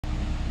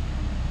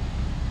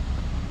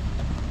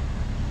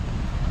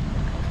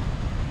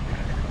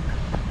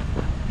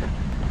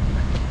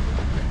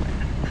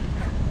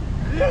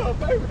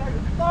baby, they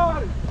done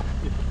started.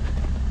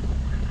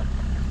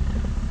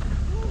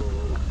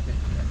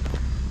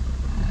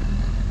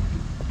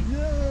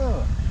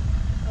 Yeah.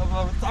 That's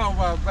what I'm talking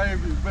about,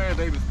 baby. Man,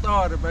 they done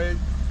started, man.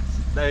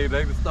 They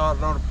done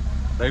started on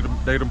the,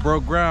 they done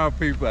broke ground,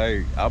 people.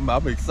 Hey, I'm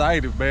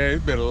excited, man.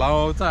 It's been a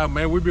long time,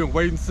 man. We've been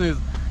waiting since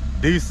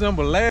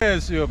December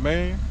last year,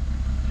 man.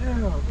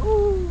 Yeah,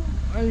 ooh,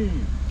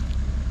 man.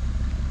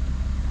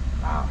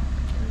 Ah,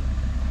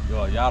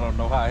 man. Y'all don't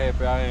know how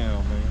happy I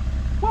am, man.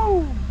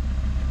 Woo!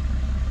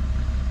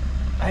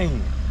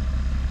 Dang.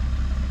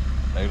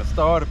 They done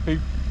started,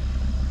 people.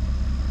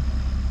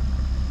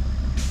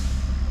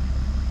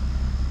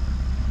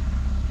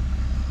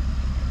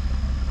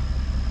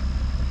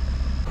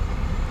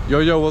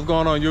 Yo, what's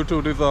going on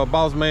YouTube? This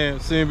Boss Man,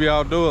 CNB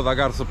Outdoors. I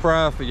got a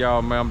surprise for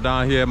y'all, man. I'm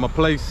down here at my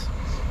place.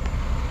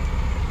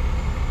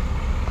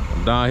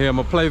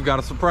 Got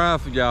a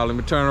surprise for y'all. Let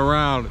me turn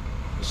around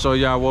and show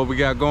y'all what we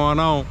got going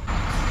on.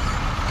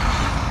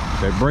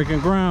 They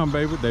breaking ground,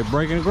 baby. They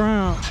breaking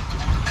ground.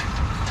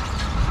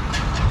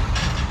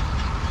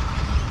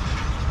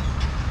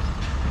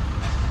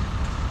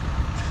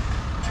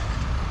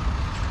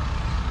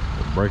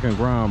 They're breaking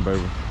ground,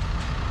 baby.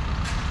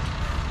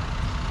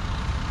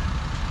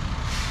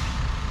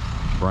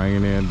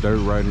 Bringing in dirt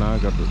right now.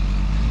 Got the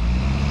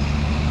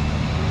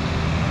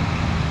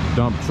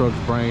dump trucks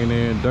bringing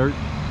in dirt.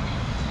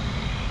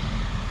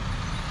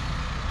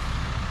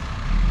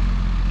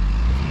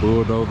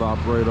 Bulldozer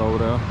operator over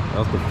there.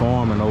 That's the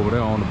foreman over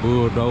there on the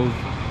bulldozer.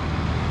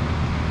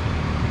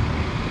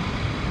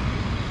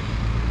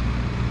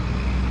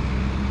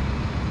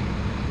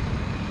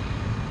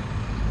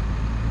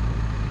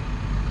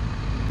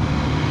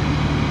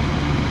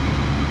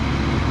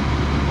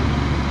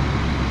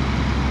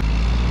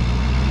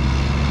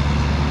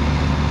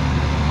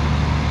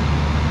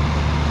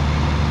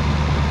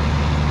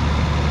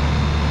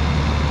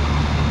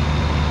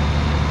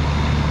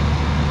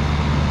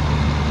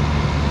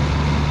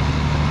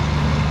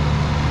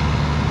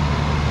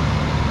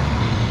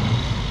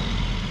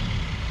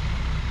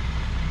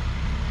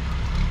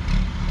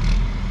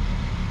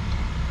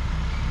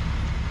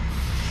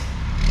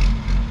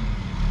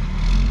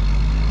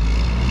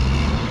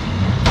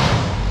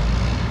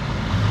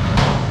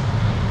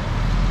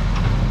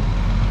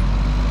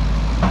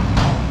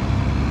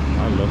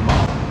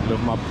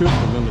 Left my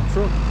pistol in the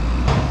truck.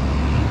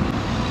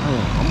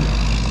 Man,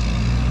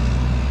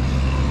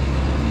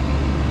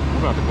 we're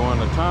about to go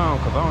into town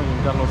because I don't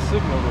even got no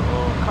signal to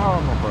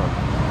call nobody.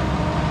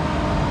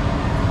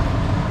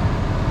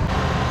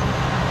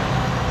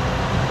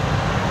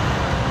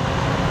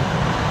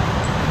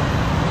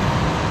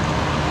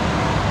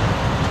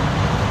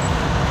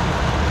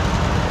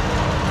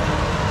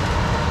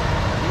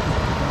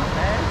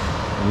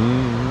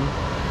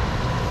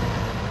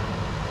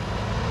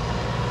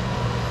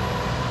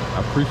 I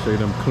appreciate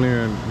them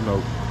clearing, you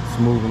know,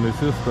 smoothing this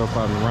here stuff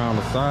out around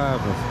the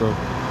sides and stuff.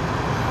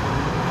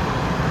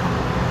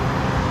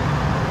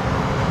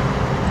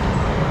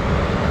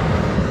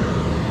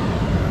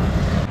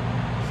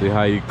 See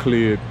how he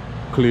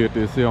cleared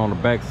this here on the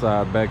back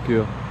side back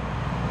here.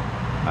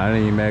 I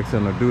didn't even ask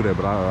him to do that,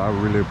 but I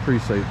really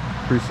appreciate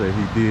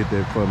he did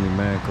that for me,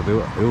 man, because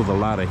it was a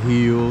lot of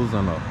hills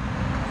and a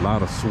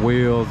lot of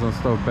swells and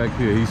stuff back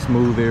here. He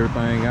smoothed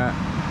everything out,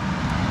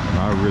 and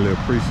I really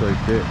appreciate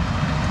that.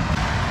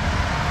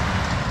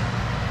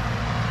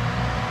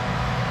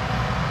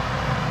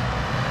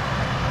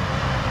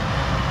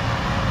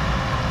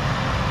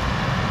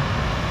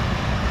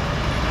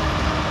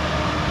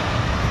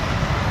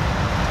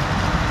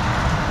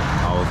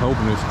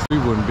 Hoping this tree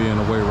wouldn't be in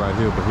the way right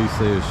here, but he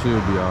said it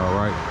should be all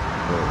right,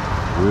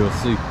 but we'll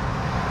see.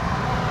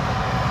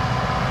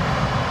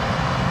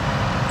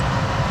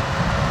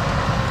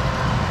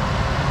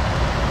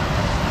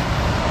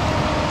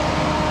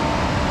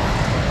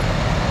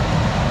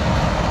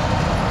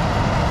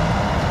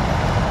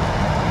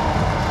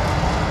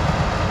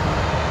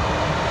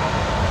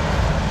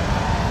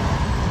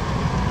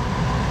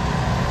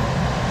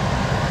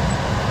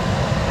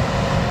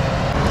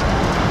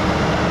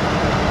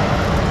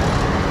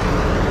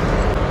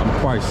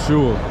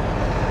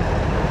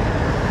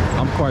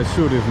 I'm quite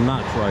sure this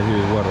notch right here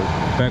is where the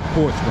back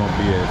porch gonna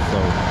be at. So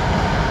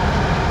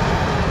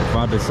if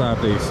I decide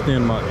to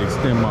extend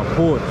my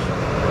porch,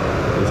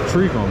 this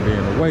tree gonna be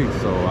in the way.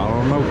 So I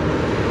don't know.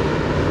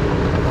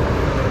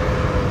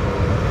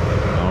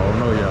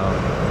 Y'all.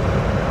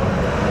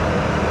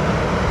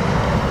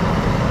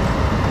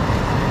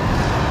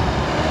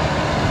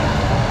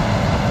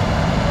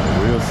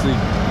 We'll see.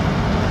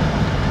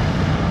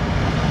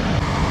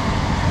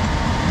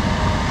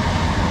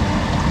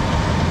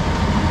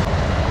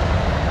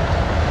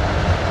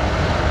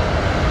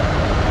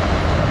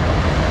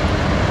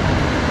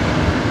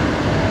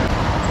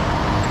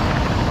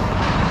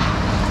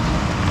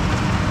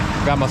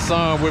 Got my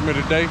son with me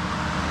today.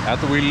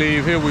 After we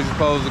leave here, we're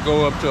supposed to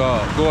go up to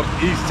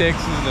East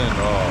Texas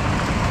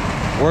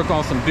and work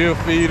on some deer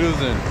feeders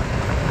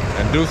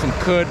and do some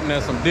cutting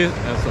and some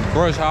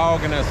brush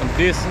hogging and some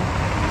dissing,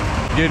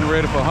 getting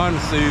ready for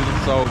hunting season.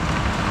 So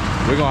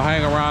We're gonna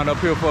hang around up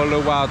here for a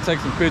little while, take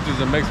some pictures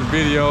and make some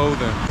videos,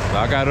 and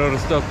I got other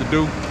stuff to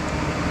do.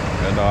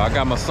 And I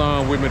got my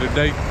son with me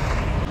today.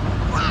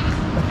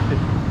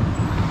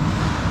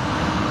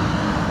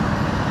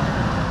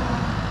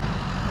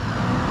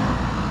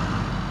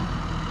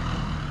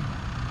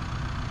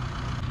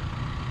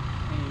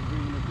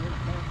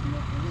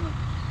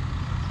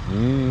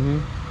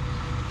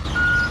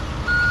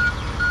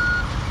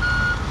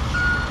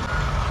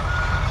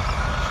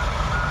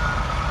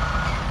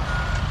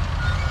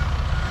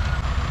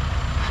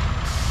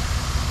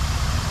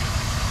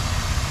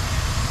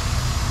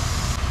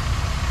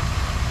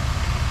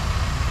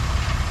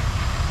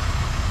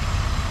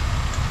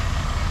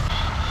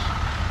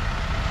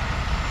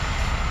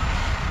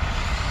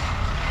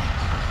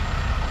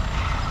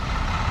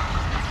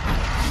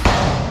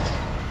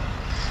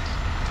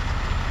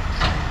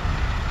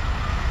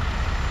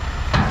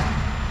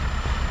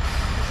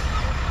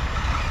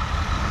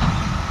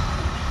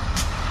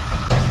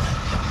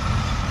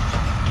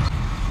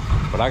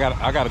 But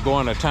I got to go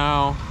into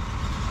town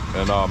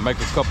and make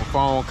a couple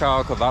phone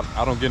calls because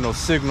I don't get no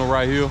signal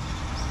right here.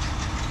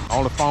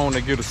 Only phone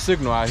that get a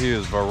signal out here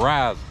is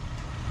Verizon.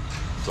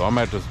 So I'm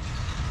at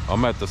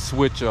to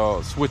switch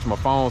my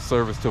phone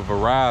service to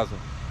Verizon.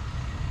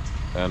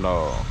 And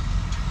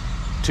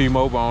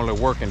T-Mobile only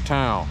work in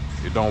town.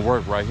 It don't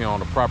work right here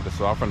on the property.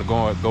 So I'm finna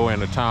go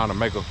into town and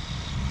make a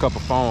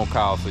couple phone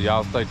calls. So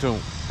y'all stay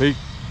tuned. Peace.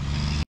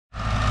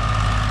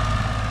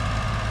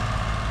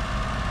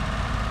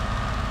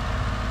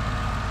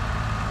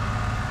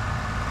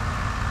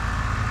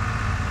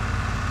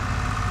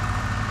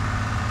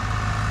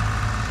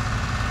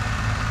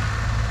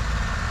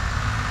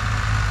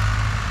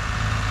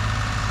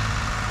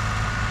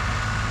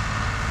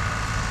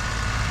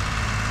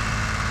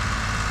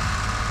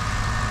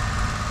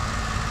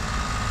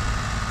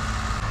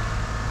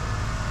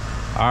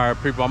 All right,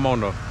 people, I'm on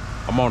the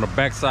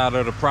back side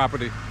of the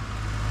property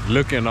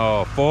looking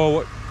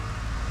forward.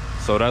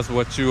 So that's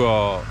what you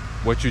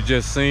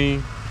just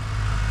seen.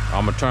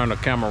 I'm gonna turn the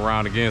camera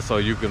around again so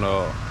you can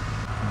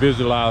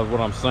visualize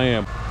what I'm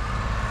saying.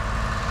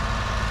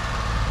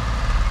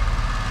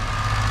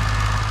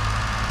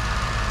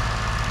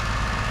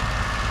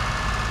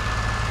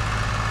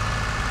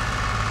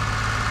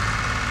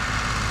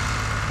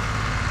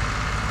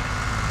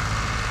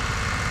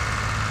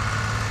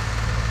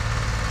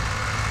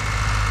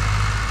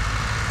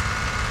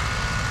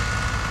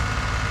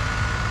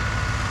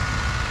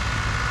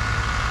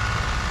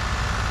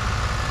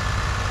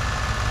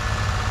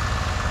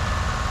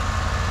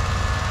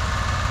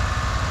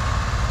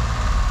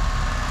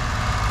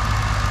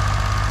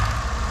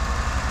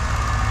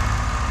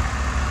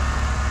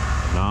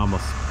 Now I'm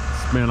gonna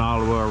spin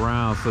all the way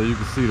around so you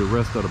can see the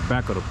rest of the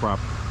back of the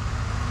property.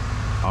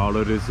 All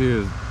of this here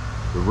is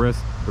the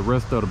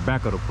rest of the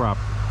back of the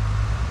property.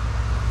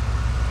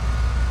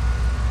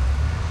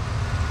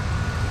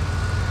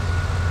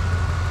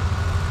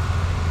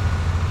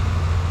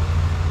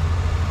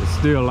 It's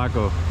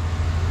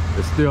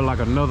still like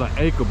another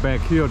acre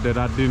back here that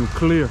I didn't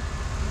clear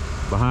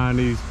behind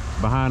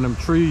them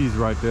trees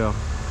right there.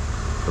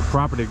 The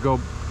property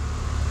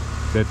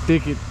that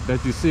thicket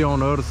that you see on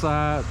the other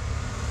side,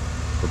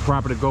 the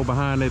property go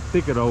behind that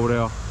thicket over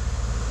there.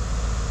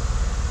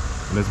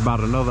 And it's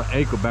about another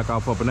acre back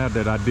off up in there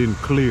that I didn't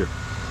clear.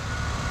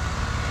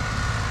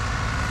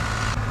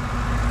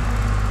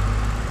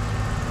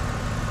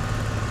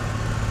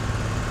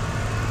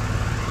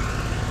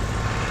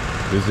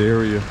 This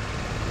area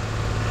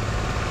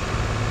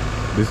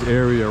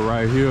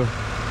right here,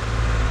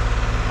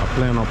 I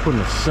plan on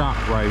putting a shop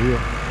right here.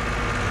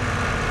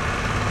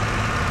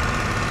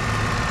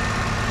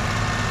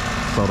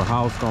 So the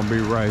house gonna be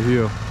right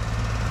here.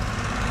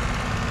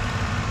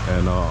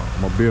 And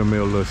I'm gonna build me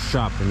a little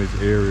shop in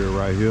this area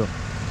right here.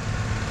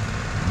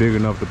 Big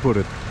enough to put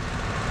a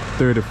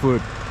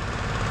 30-foot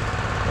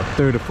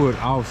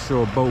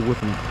offshore boat with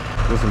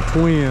some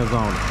twins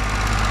on it.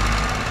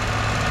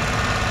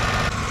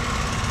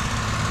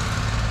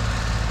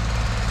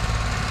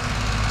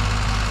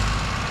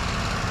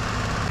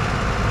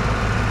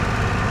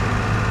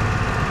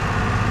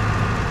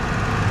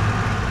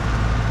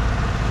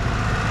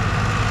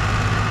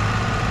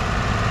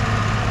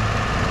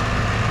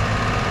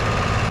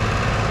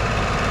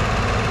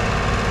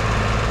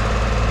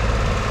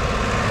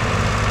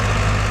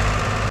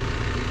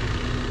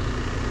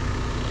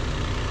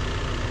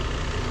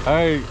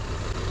 Hey,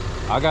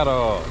 I got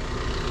a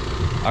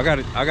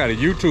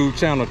YouTube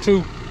channel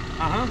too.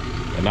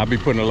 And I be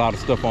putting a lot of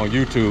stuff on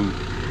YouTube.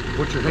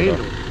 What's your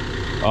handle?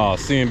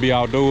 CNB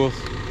Outdoors.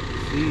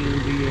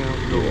 CNB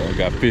Outdoors. Yeah, I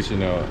got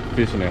fishing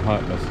and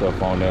hunting and stuff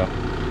on there.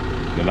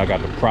 Then I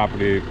got the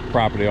property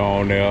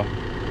on there.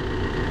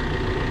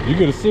 You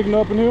get a signal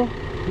up in here?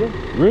 Yeah.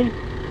 Really?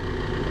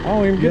 I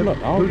don't even get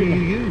nothing. Who do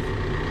you use?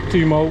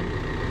 T-Mobile.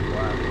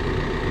 Wow.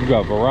 You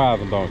got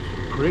Verizon, don't you?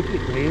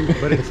 Cricket, man.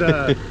 But it's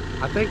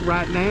I think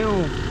right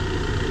now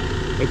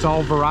it's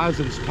all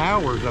Verizon's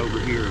towers over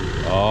here.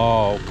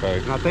 Oh,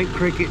 okay. And I think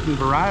Cricket and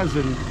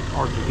Verizon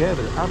are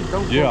together. I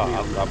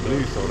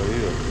believe so. They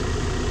is.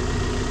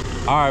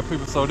 All right,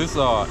 people. So this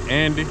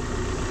Andy.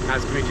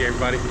 Nice to meet you,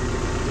 everybody.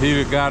 He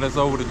the guy that's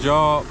over the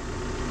job,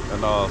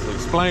 and so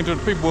explain to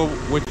the people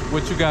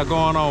what you got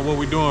going on, what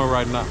we doing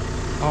right now.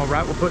 All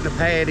right, we're putting a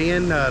pad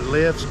in,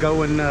 lifts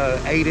going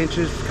 8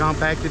 inches,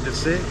 compacted to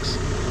 6,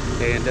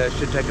 and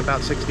should take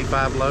about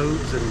 65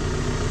 loads,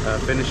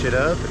 and finish it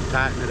up and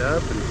tighten it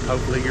up, and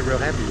hopefully you're real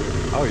happy with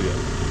it. Oh yeah.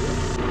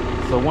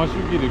 So once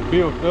you get it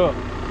built up,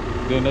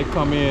 then they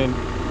come in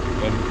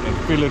and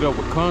fill it up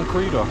with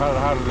concrete, or how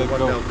does that What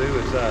go? they'll do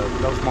is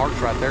those marks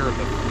right there are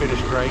the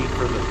finished grade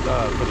for the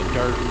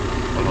dirt,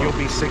 and you'll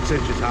be 6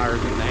 inches higher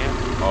than that.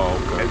 Oh,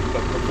 okay.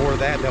 But before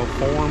that, they'll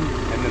form,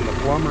 and then the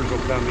plumbers will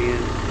come in,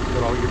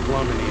 put all your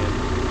plumbing in,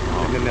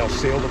 and then they'll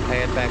seal the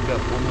pad back up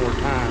one more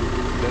time.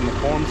 Then the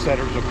form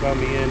setters will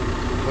come in,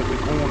 put the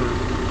corners,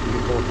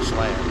 and pour the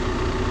slab.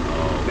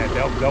 Oh, Now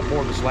they'll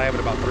pour the slab at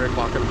about 3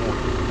 o'clock in the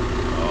morning.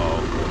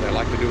 oh. They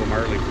like to do them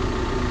early,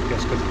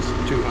 just because it's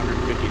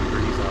 250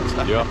 degrees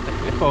outside. Yeah.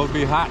 It's supposed to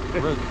be hot.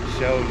 Really.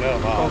 Sure enough.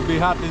 It's supposed to be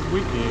hot this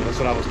weekend. That's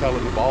what I was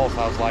telling the boss.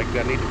 I was like,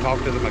 I need to talk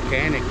to the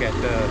mechanic at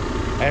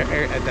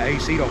the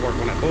AC don't work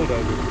on that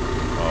bulldozer.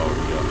 Oh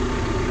yeah.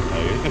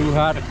 Hey, it's too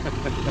hot.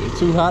 It's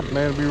too hot,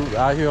 man, to be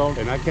out here on.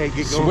 And I can't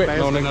get going Sweating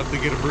fast on it. enough to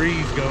get a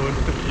breeze going.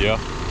 Yeah.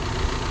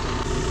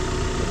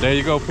 But there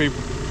you go, people.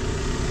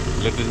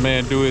 Let this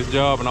man do his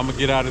job, and I'm gonna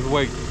get out of his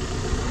way.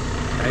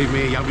 Hey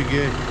man, y'all be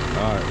good.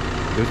 All right.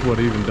 This is what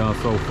he even done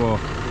so far.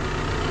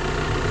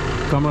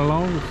 Coming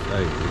along.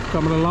 Hey, it's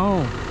coming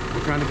along.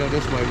 We're trying to go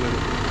this way with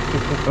it.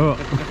 Up.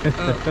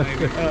 Up,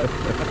 baby, up.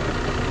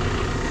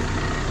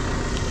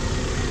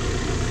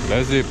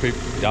 That's it, people.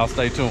 Y'all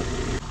stay tuned.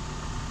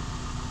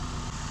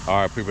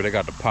 All right, people, they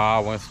got the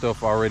power and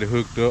stuff already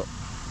hooked up.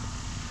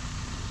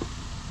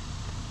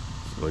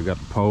 So they got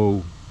the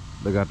pole.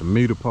 They got the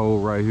meter pole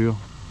right here.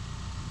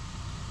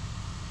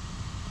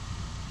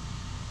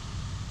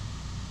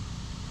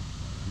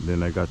 Then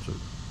they got your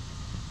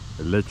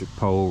electric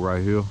pole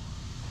right here.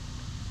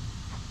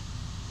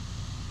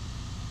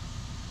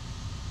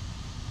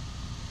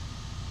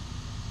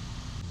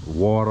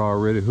 Water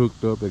already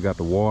hooked up. They got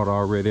the water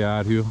already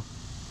out here.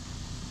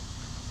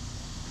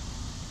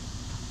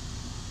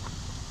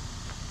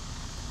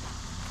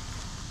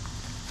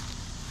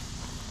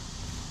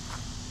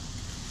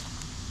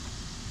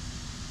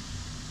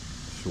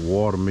 It's your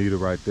water meter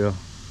right there.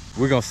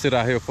 We're gonna sit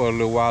out here for a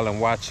little while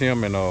and watch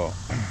him, and I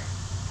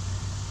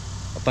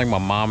think my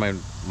mom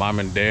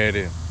and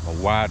daddy, the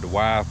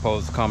wife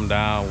supposed to come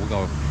down. We're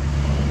gonna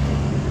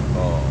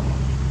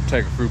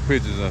take a few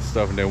pictures and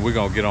stuff, and then we're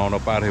gonna get on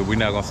up out of here. We're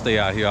not gonna stay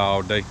out here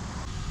all day.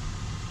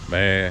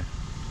 Man.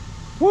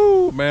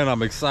 Woo, man,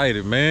 I'm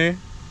excited, man.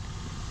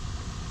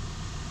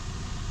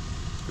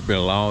 It's been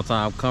a long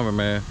time coming,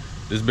 man.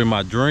 This has been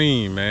my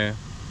dream, man.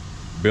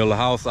 Build a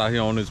house out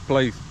here on this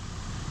place.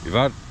 If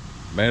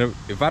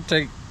I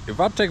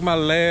take my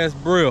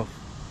last breath,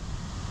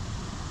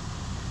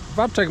 if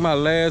I take my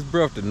last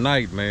breath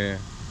tonight, man,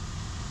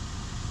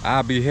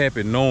 I'll be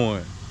happy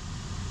knowing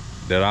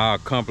that I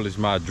accomplished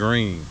my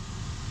dream,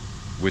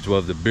 which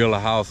was to build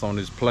a house on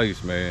this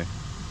place, man.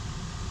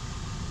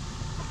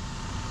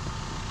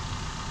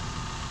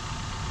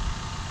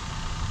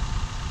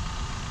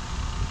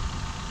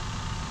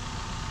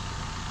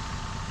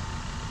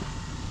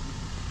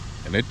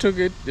 And it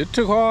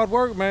took hard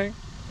work, man.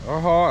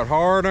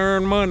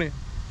 Hard-earned money,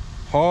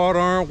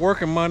 hard-earned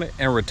working money,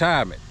 and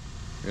retirement.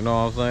 You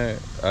know what I'm saying?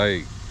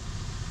 Hey,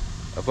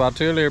 that's why I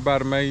tell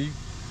everybody, man,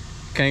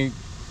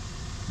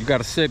 you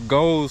gotta set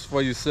goals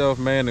for yourself,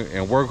 man,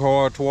 and work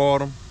hard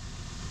toward them.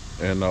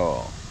 And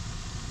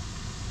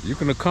you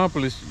can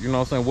accomplish, you know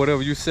what I'm saying,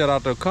 whatever you set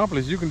out to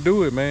accomplish, you can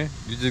do it, man.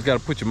 You just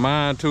gotta put your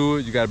mind to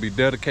it. You gotta be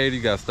dedicated.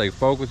 You gotta stay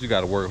focused. You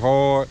gotta work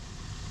hard.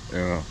 You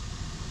know,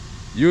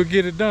 you'll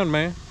get it done,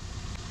 man.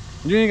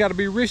 You ain't gotta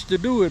be rich to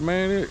do it,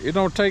 man. It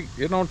don't take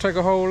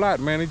a whole lot,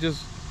 man. You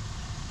just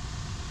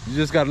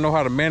gotta know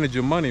how to manage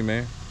your money,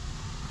 man.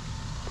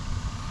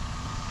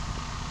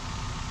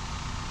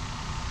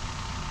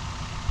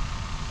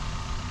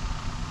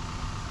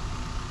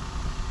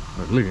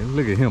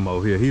 Look at him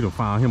over here. He done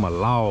found him a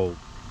log.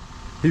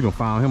 He done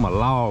found him a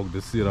log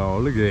to sit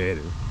on. Look at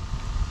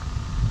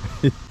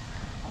it.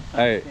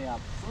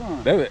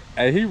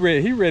 Hey, he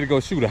ready to go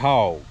shoot a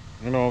hog.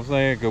 You know what I'm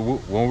saying? Cause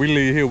when we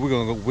leave here,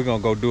 we're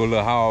gonna go do a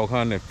little hog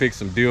hunting and fix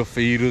some deer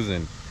feeders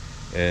and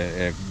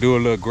do a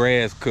little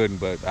grass cutting.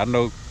 But I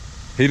know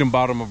he done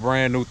bought him a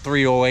brand new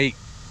 308.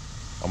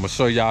 I'm gonna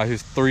show y'all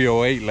his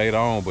 308 later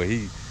on, but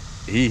he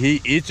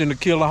itching to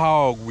kill a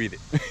hog with it.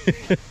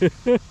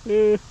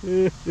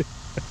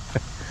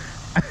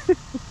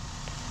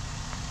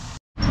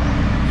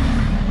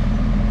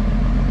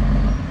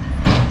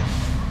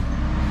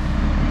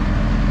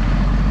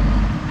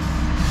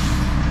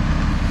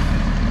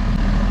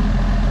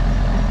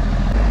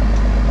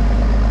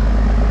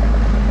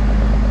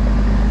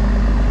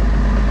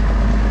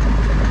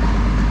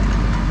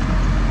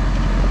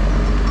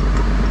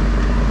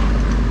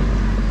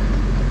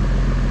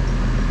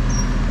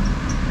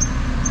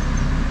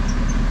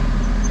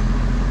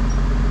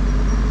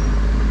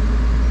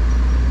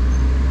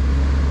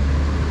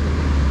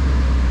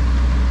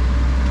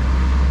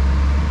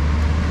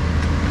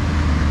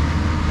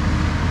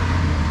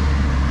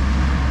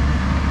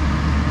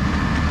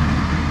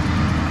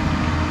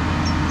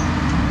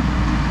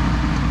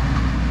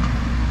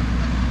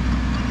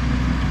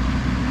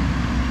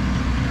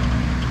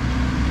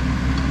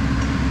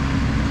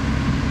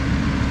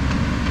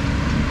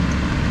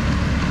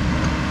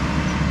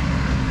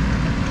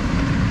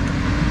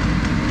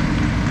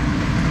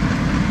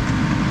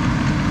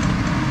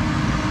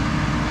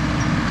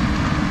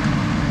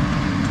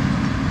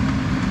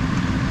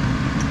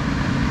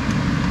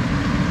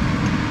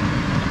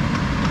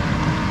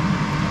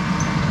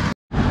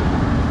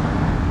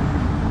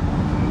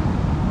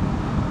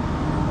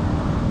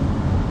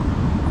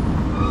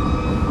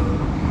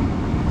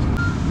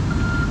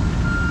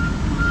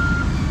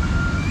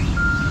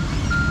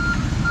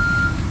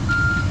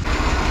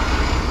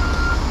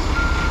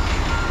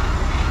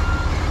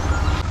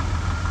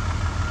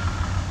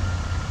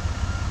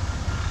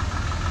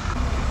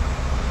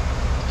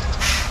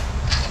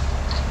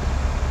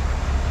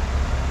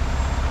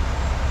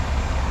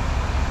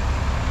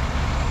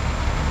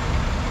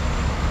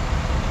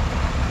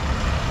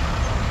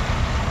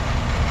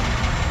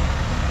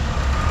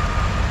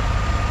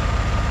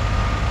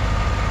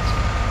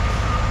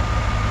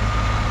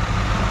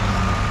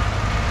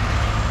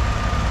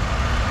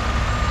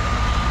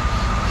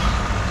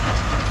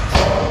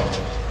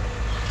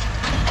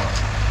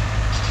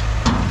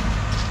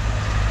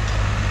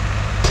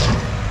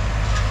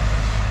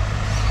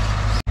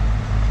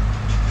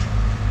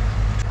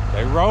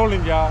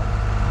 rolling, y'all.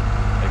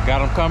 They got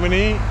them coming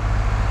in.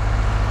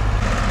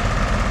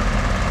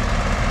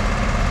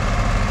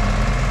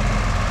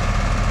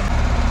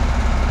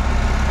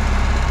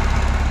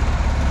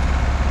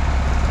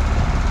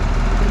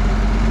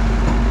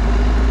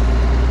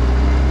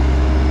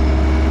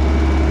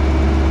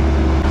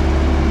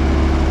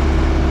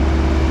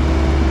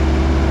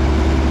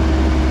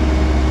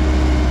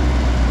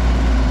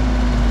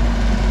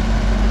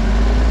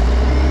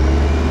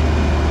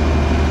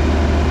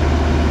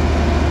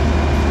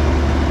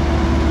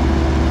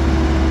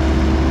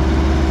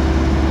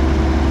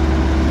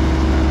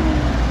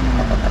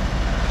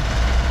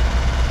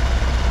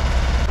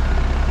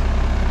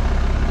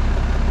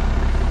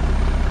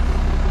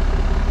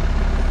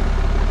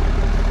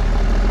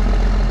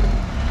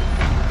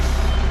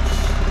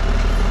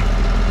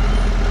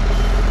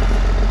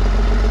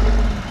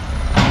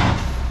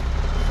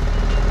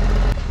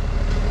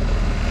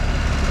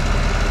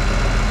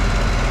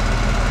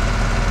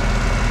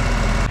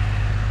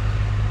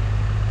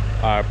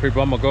 All right,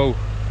 people, I'm gonna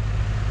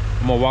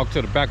walk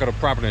to the back of the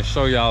property and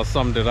show y'all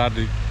something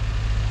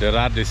that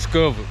I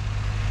discovered,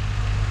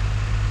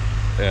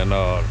 and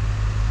that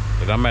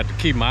I'm gonna have to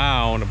keep my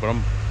eye on it, but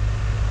I'm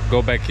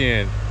go back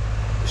in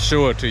and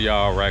show it to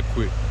y'all right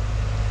quick.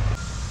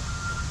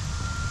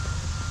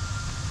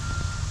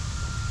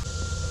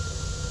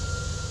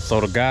 So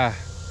the guy,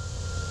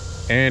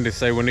 Andy,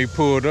 say when he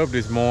pulled up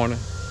this morning,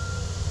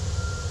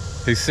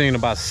 he seen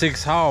about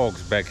 6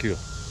 hogs back here.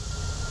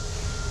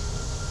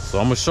 So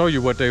I'm gonna show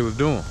you what they was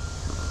doing.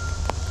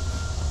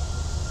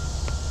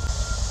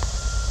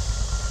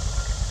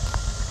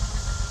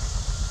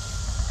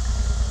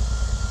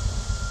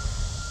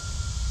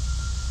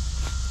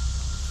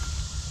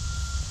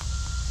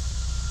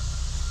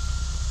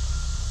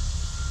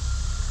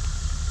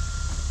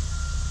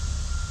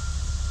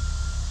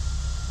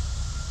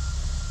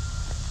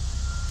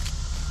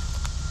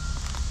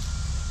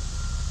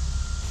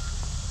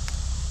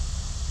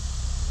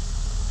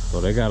 So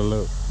they got a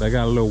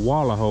little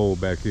water hole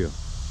back here.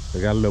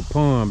 They got a little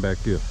pond back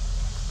here.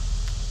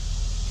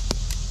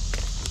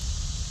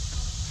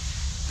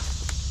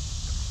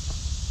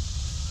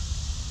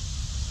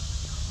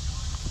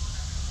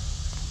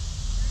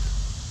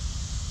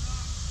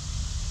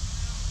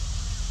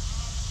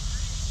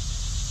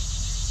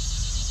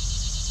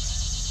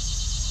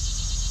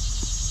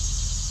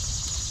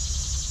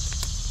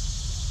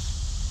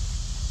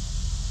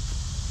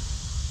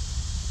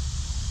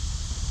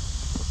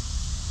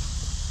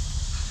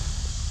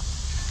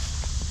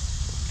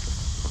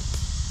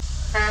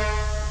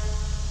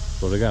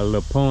 So they got a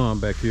little pond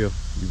back here. You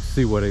can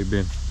see where they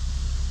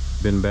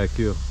been back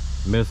here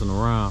messing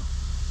around.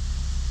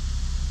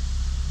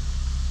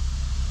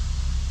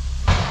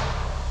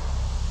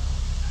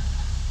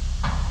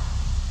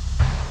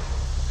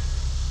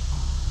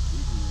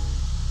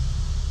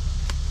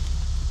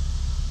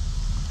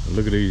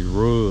 Look at these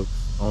rubs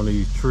on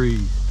these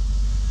trees.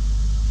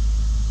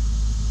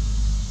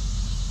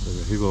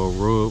 Look at, here go a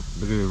rub.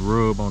 Look at this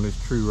rub on this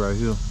tree right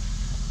here.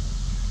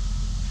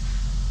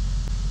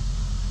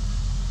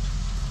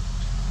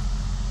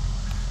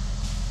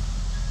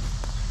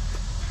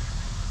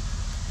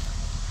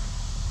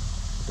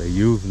 They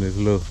using this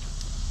little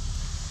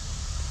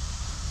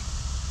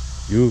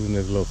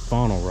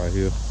funnel right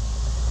here.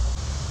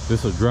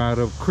 This a dried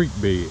up creek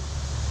bed,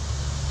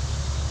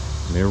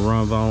 and it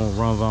runs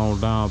on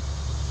down,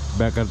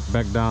 back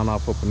down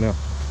off up in there.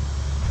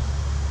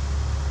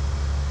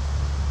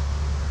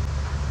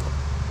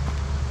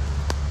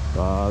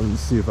 Let me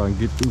see if I can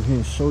get through here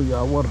and show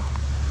y'all what a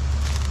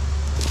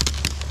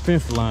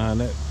fence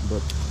line at,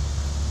 but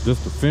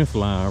just the fence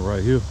line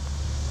right here.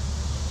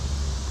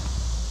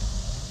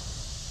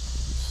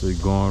 See,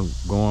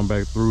 going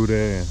back through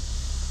there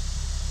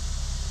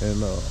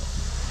and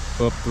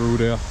up through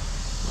there.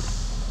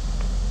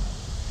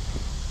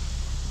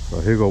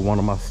 So here go one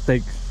of my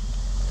stakes.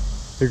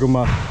 Here go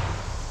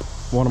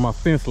one of my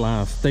fence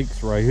line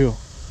stakes right here.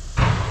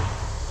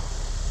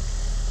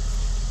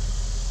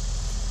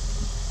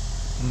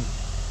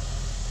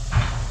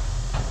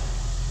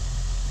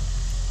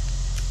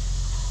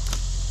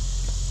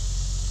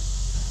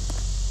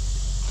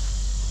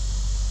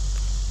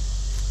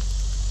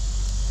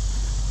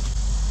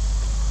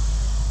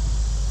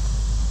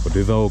 But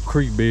this old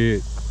creek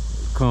bed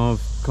comes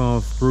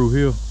through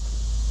here,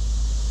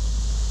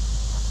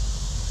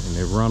 and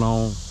it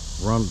run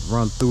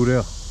through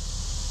there.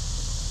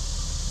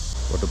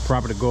 But the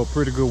property go a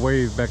pretty good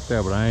ways back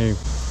there, but I ain't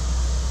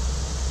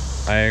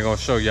gonna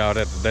show y'all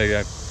that today.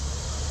 I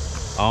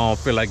don't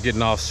feel like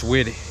getting all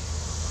sweaty.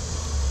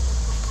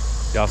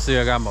 Y'all see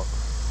I got my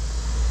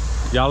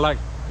y'all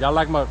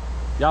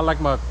like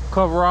my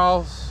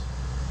coveralls?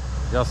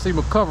 Y'all see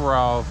my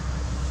coveralls?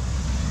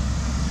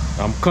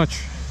 I'm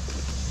country.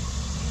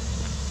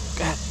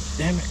 God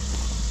damn it.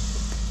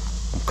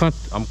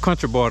 I'm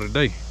country boy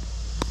today.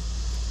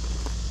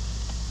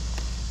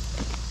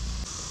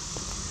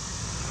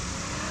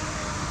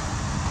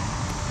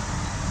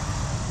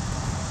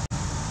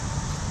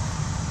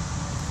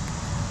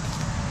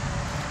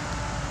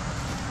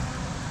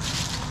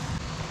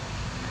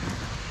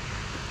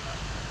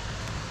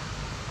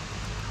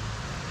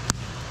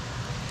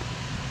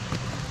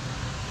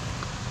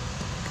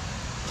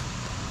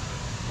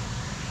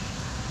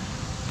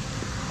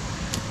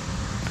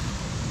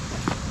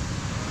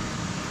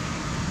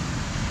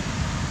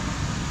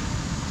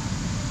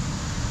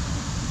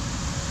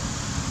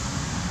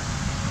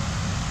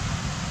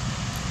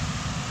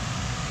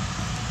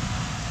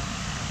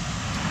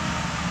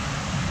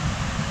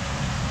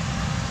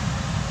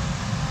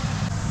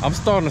 I'm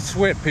starting to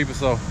sweat, people,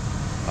 so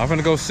I'm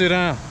gonna go sit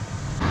down.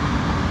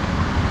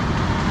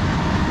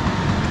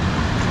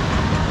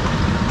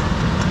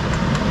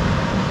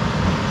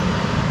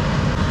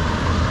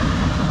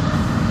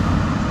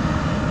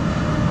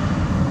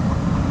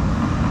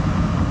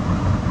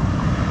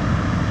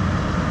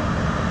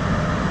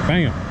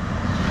 Bam.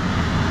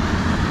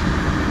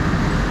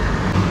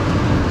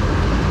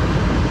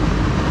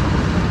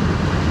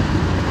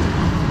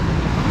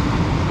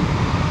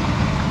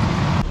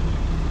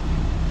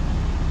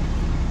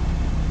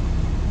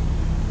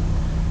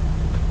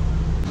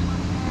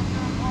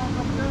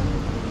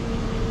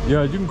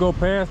 Yeah, you can go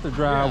past the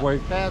driveway,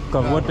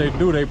 because what they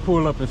do, they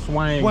pull up and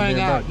swing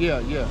out. Back.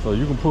 Yeah. So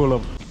you can pull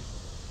up.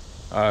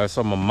 All right,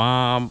 so my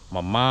mom,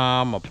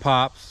 my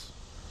pops,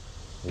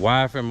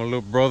 wife, and my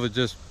little brother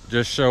just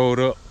showed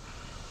up.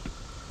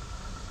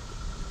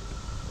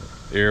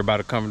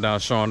 Everybody coming down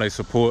showing their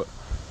support.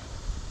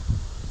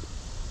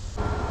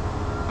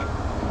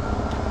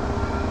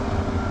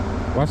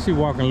 Why she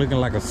walking looking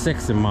like a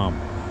sexy mom?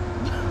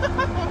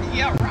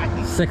 Yeah,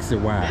 right. Sexy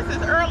wife. This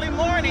is early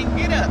morning.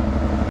 Get up.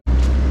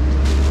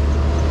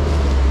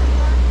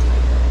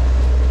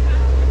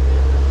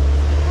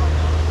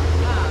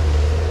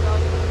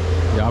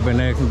 Y'all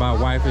been asking about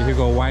wifey. Here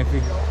go wifey.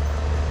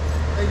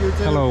 Hey,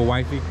 YouTube. Hello,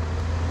 wifey.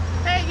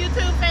 Hey,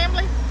 YouTube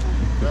family.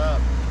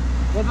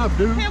 What's up,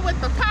 dude? Here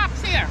with the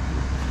pops here.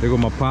 There go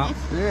my pops.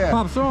 Yeah.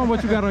 Pops, show 'em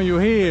what you got on your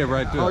head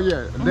right there. Oh,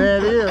 yeah. There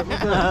it is.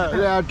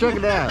 Yeah, check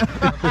it out.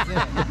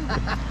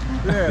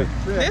 Yeah.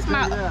 This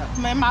my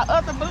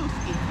other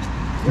booski.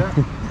 Yeah.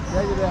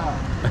 Check it out.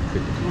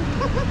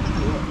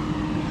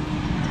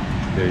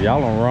 Yeah,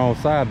 y'all on the wrong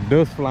side.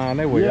 Dust flying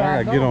that way. Y'all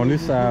gotta get on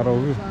this side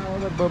over here.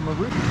 But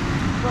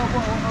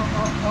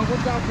what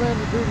y'all plan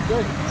to do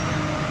today?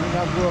 When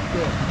y'all go up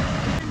there?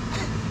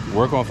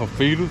 Work on some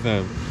feeders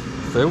and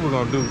say we're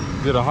gonna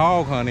get a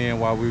hog hunt in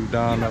while we were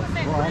down there.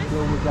 Well, I'm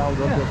sure with y'all up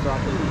there so I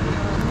can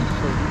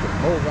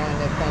hold around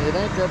that thing. It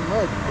ain't that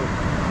much, but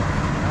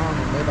I don't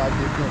know, maybe I'll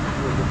get them to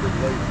do a little bit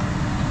later.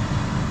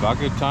 If I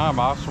get time,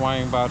 I'll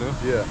swing by there.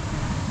 Yeah.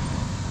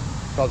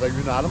 Because,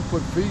 you know, I done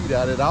put feed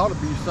out. It ought to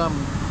be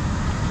something,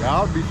 there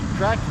ought to be some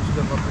traction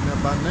stuff up in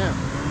there by now.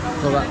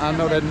 So I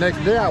know that next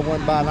day I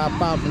went by and I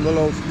found some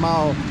little old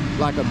small,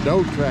 like a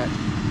dough track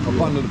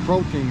up under the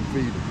protein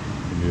feeder.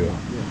 Yeah.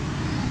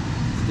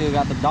 Still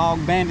got the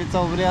dog bandits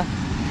over there.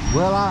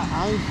 Well, I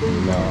ain't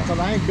seen No. that because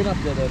I ain't been up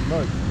there that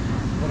much.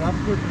 But I'm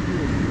pretty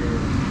sure.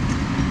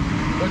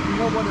 But you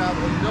know what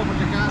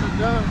the guy has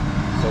done?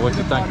 So what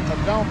He you done think? bought him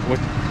a donkey. What,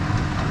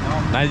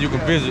 now you can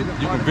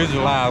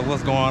visualize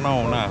what's going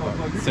on now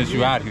since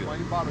you out here.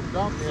 He bought a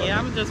donkey. Yeah,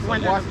 I'm just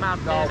wondering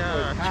about that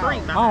tree.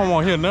 I don't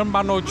want to hear nothing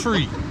about no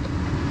tree.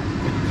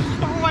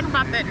 I'm wondering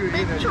about that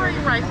big tree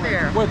right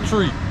there. What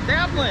tree?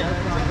 That one.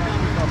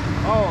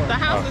 Oh, The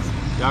house is.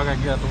 Y'all gotta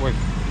get out the way.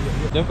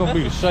 That's gonna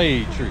be the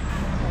shade tree.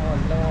 Oh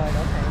Lord.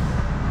 Okay.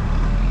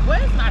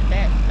 Well, it's not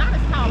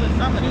as tall as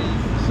some of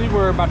these. She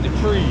worried about the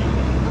tree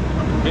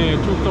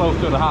being too close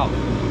to the house.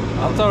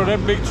 I told her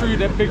that big tree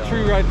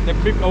right,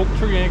 that big oak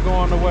tree ain't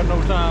going nowhere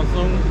no time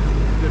soon.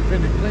 just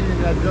finished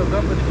cleaning that dust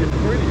up and it gets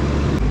prettier.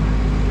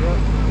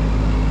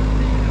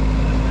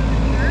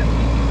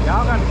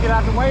 Y'all got to get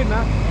out the way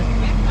now.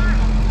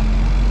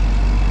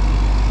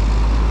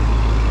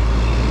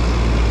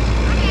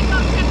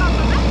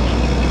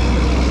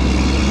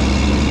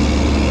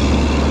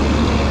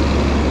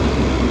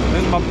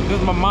 This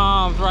is my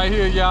mom's right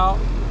here, y'all.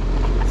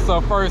 It's her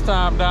first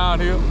time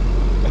down here.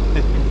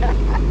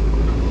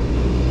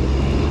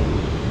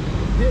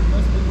 Pit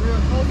must be real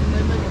close and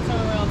they make a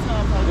turnaround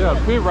time. Yeah,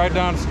 the pit right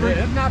down the street.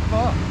 Yeah, it's not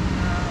far.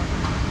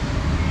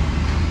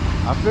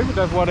 I figured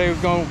that's where they was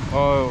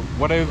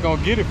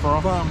gonna get it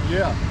from.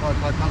 Yeah, like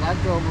I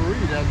told Marie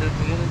that at the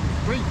end of the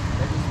street.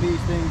 They can speed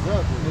things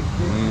up.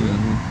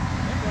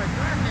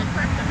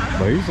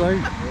 But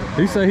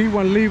he said he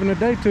wasn't leaving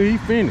today till he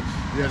finished.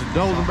 Yeah, the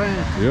Dozer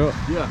band. Yeah.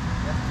 Yeah.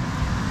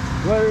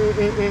 Well,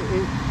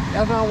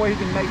 that's the only way he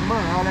can make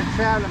money. All that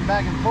traveling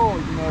back and forth,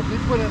 you know, if he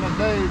put in a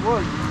day's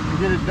work to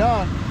get it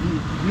done,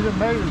 he done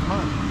made his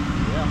money.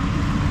 Yeah.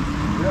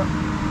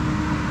 Yeah.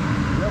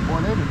 Yeah,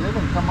 boy, they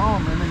done come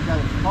on, man. They got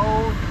it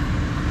cold.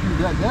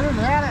 They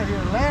didn't have it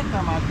here the last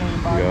time I came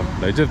by. Yeah,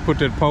 they just put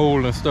that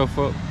pole and stuff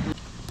up.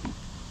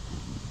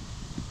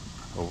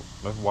 Oh,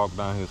 let's walk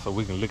down here so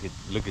we can look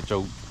at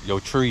your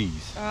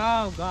trees.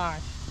 Oh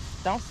gosh,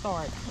 don't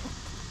start.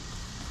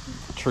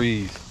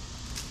 Trees.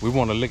 We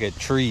want to look at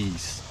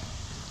trees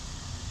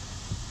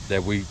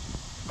that we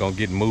gonna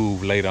get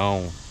moved later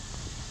on.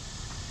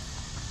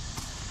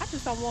 I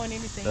just don't want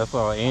anything. That's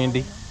all,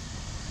 Andy.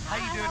 How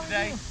you doing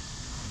today?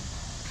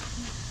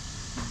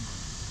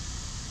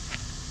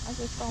 I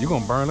just don't. You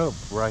gonna burn up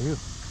right here.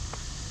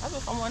 I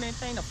just don't want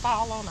anything to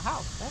fall on the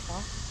house. That's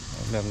all.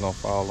 Ain't nothing gonna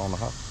fall on the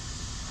house.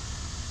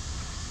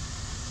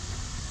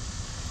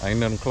 Ain't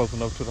nothing close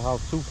enough to the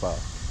house too far.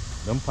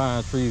 Them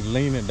pine trees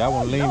leaning, that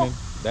one leaning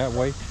that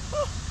way.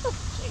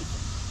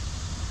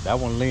 That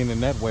one leaning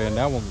that way, and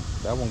that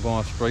one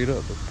going straight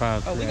up. The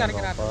pine tree. Oh, we gotta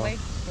get out of the way.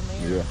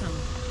 Yeah.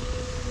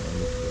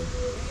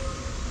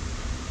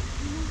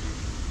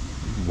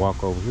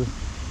 Walk over here.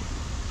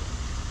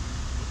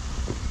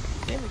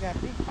 Then we got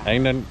big pipe.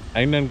 Ain't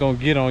nothing gonna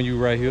get on you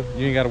right here.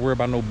 You ain't gotta worry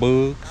about no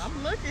bugs.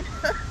 I'm looking.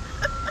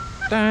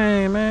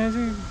 Dang, man,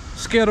 you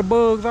scared of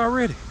bugs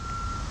already?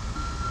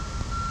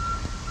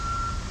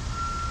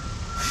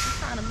 I'm just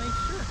trying to make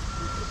sure.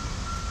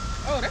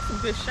 Oh, that's some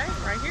good shade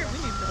right here. We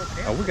need to go over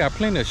there. Oh, we got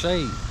plenty of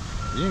shade.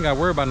 You ain't gotta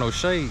worry about no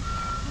shade.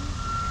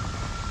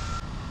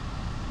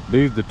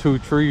 These the two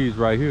trees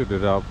right here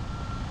that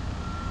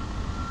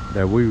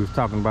we was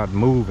talking about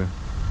moving.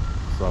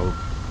 So,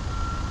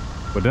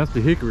 but that's the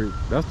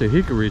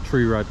hickory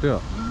tree right there.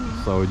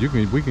 So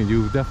we can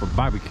use that for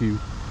barbecue.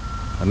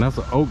 And that's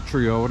an oak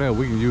tree over there.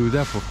 We can use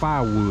that for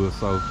firewood.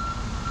 So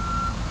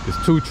it's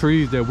two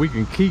trees that we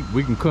can keep.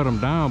 We can cut them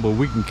down, but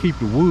we can keep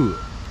the wood.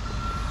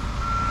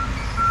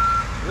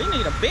 We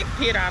need a big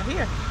pit out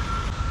here.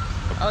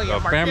 Oh yeah,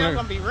 Markel's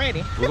gonna be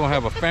ready. We're gonna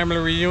have a family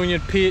reunion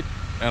pit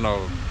and a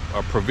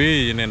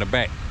pavilion in the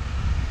back.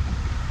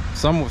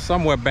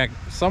 Somewhere back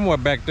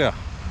there.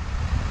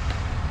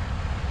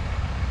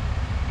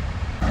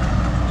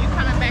 You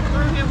coming back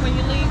through here when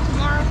you leave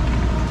tomorrow?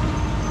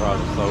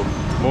 Probably so.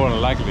 More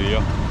than likely,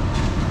 yeah.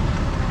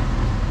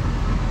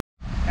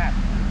 Got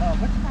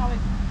what you call it?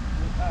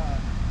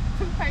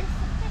 Toothpaste.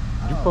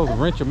 You supposed to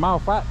rinse your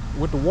mouth out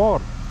with the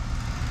water.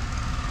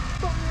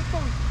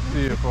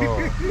 See if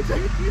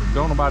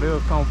don't nobody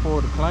else come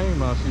forward to claim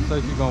her. She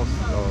said she gonna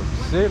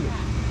sell it.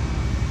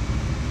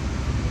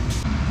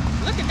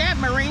 Look at that,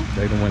 Marie.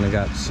 They the one that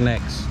got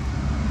snacks.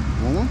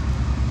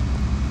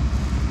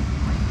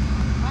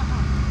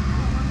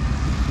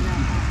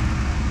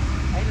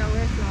 Ain't no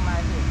restaurant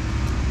like this.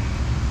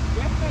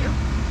 Yes, sir.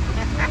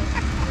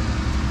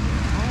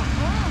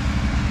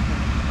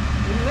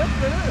 It looks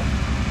good.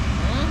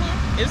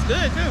 It's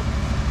good too.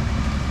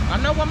 I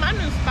know what my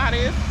new spot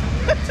is.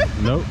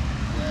 Nope.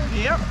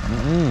 Yep.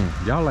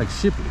 Y'all like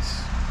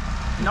Shipley's.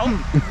 Nope.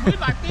 We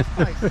like this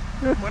place.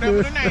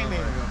 Whatever the name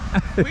is.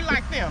 We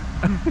like them.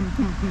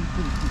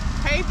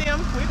 Hey them,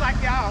 we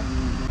like y'all.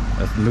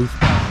 That's the new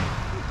spot.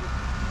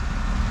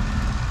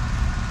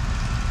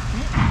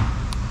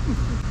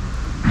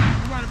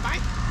 You want a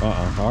bite? I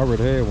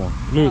already had one.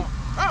 Look.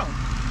 Oh.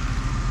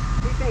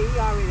 He said he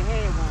already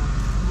had one.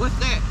 What's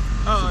that?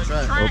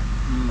 track. Track.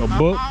 A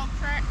book. Ball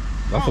track.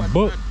 That's a it's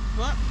book.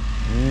 book.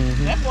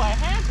 Mhm. That boy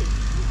happy.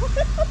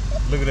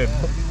 Look at that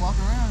book. He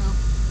walking around here.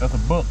 That's a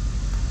book.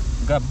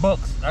 Got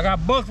bucks. I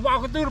got bucks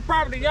walking through the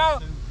property,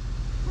 y'all.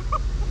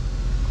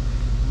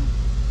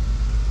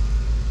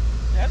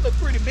 That look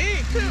pretty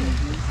big too.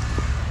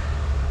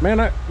 Man,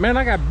 I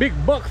got big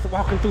bucks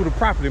walking through the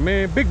property,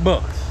 man. Big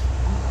bucks.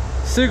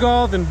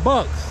 Cigars and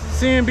bucks.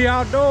 CNB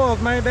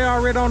Outdoors, man. They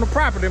already on the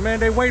property, man.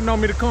 They waiting on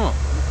me to come.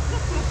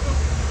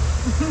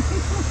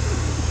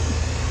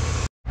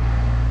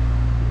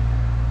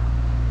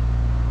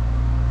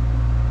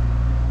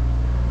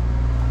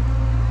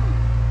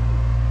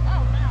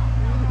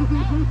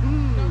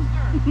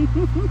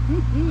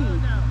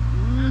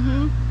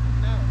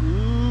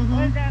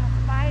 Was that a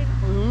spider?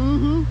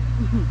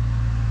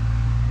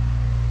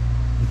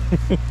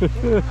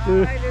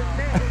 What is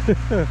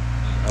that?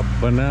 A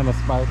banana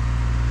spike.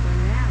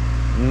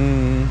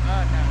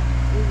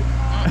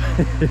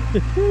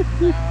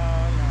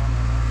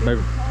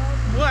 Baby,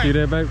 What? see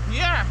that, baby?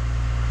 Yeah.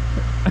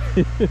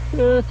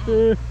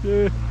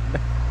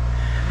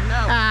 No.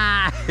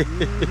 Yeah,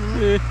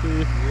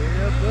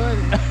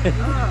 buddy.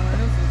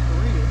 This is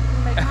Korea.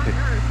 Make my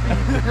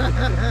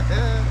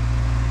nerves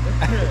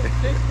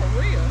This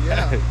Korea.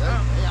 Yeah,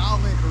 they all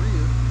in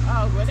Korea.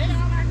 Oh, well, they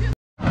all like this.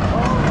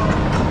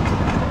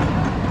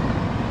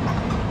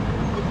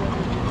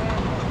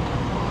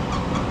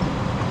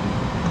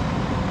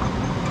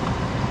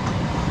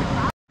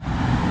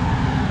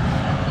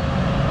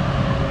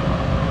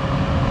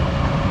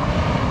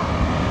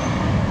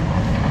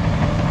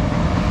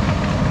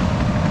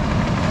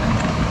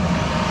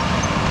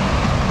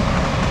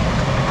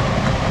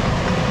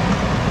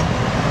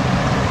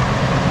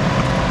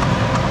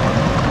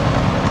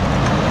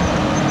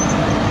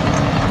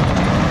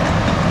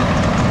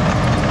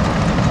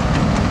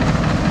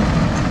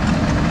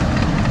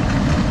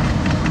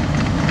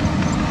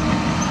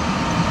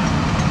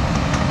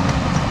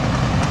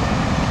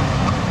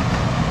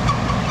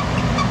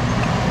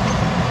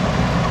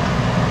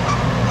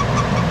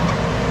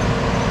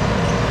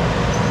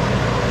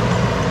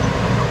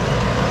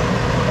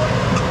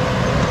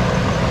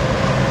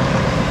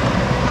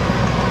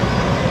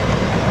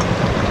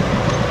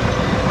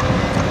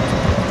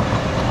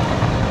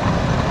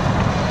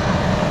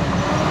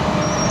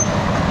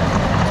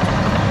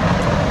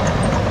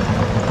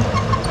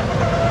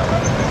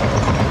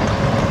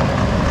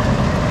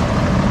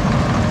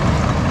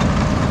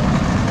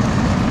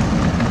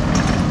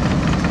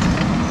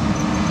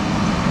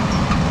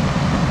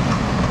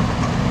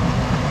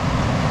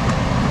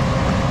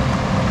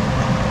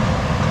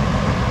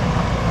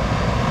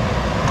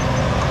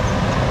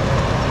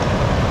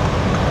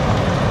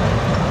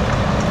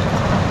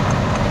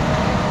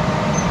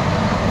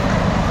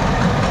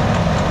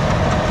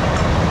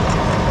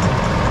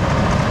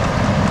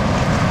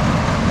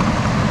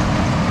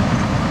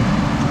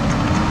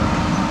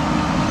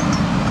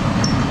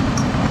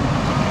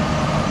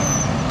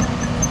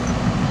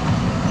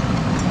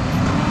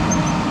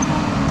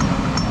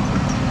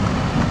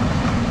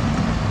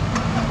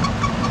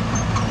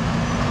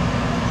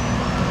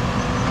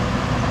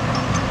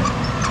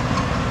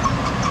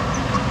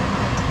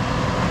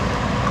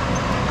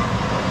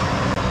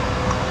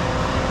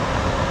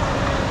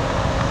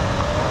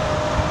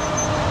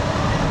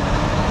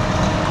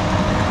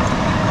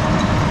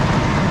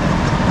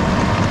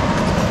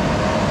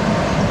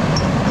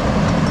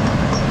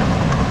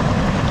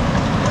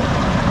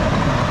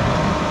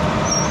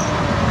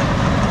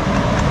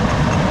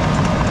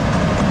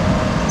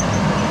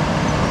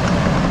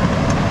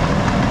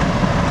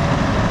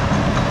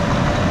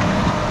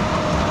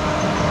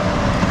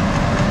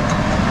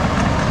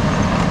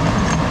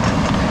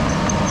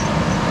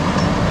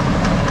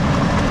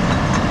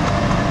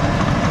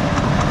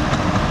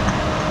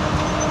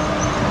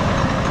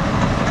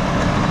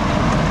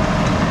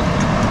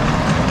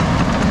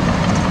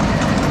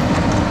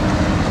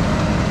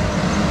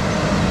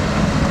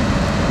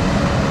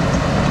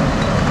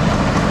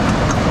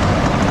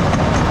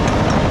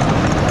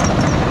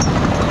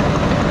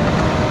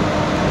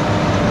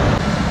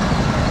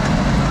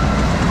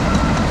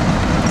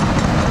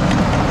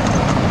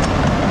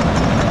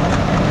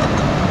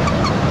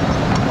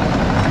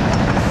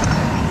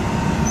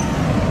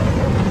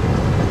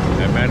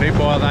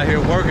 here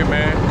working,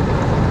 man.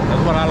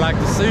 That's what I like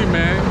to see,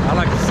 man. I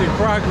like to see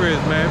progress,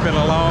 man. It's been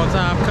a long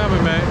time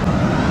coming, man.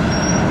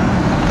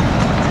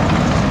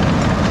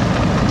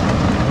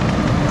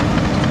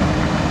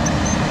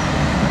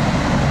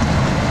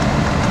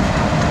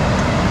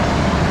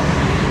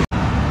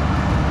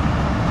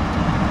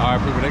 All right,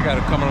 people, they got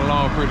it coming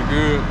along pretty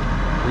good.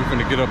 We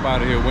finna get up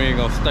out of here. We ain't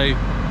gonna stay.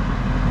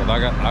 Cause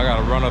I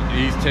gotta run up to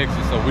East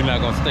Texas, so we're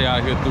not gonna stay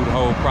out here through the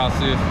whole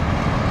process.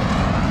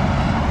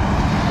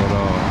 But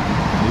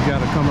you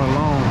got it coming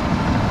along.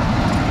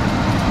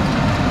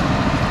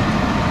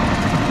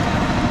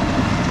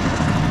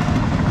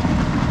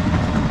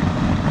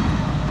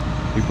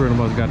 He pretty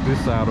much got this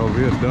side over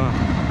here done.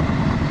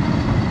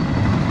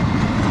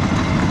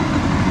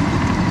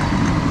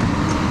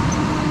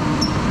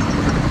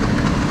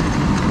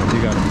 But he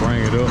gotta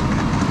bring it up.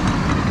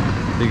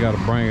 He gotta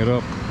bring it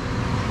up.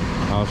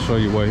 I'll show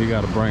you where he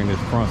got to bring this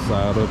front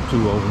side up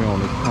too, over here on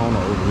this corner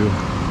over here.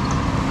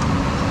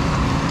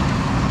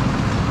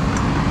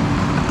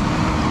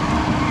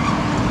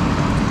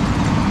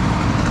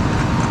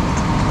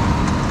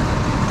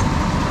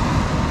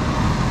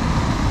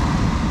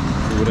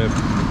 See where that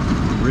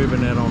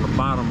ribbon at on the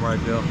bottom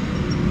right there?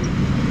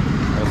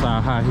 That's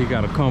how high he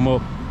got to come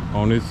up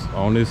on this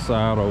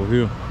side over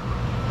here.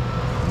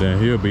 Then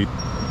he'll be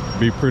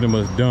pretty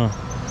much done.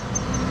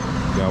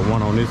 Got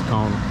one on this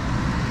corner.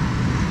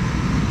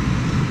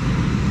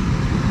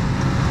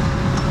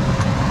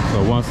 So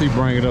once he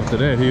bring it up to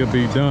that, he'll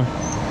be done.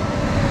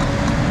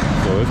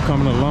 So it's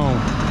coming along.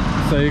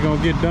 Say he's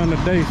gonna get done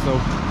today, so.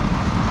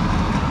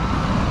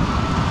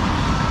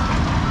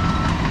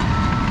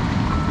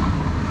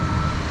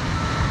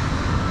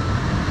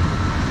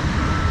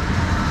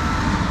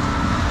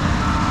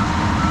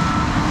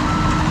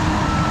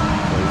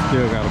 So he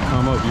still gotta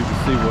come up. You can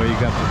see where he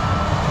got the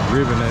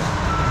ribbon at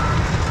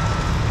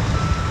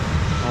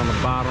on the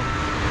bottom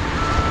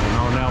and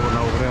on that one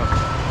over there.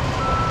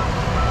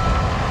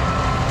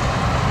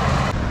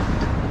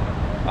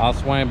 I'll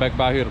swing back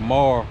by here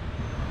tomorrow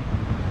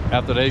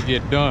after they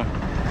get done.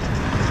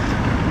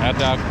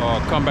 After I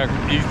come back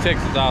from East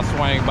Texas, I'll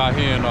swing by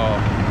here and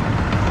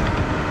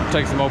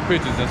take some more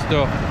pictures and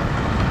stuff.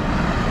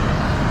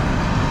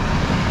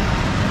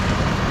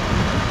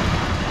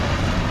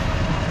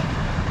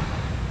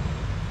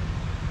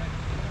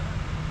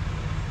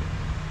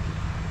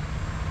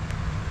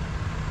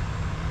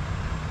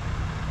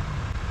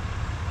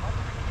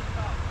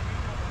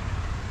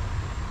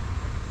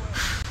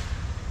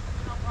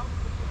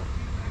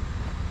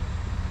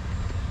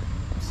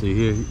 See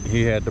here,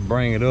 he had to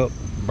bring it up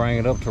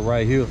to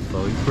right here,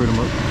 so he pretty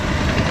much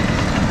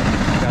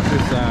got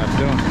this side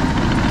done.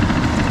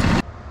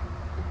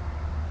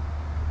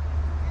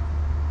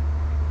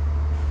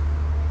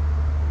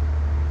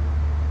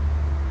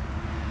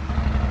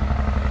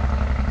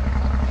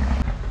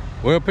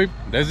 Well, people,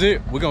 that's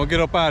it. We're gonna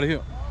get up out of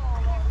here.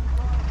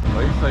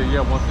 Well, he say,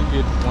 yeah, once he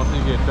get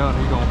done,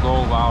 he gonna go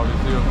over all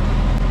this here,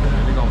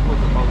 and he gonna put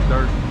some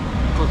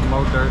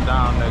more dirt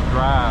down that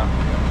drive.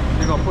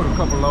 He gonna put a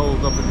couple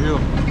loads up in here.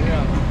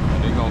 Yeah.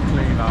 And he gonna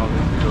clean all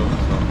this here.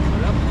 So.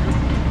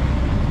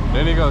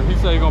 Then he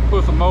say he gonna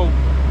put some more.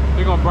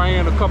 He gonna bring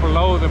in a couple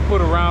loads and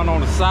put around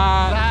on the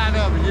side. Side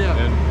of it, yeah.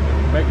 And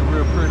make it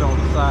real pretty on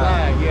the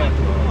side. Yeah.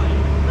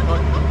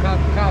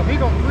 Cause he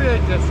gonna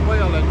create that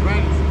swell, that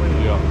drainage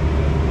swell. Yeah.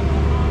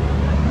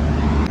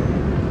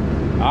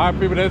 All right,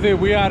 people, that's it.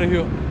 We out of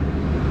here.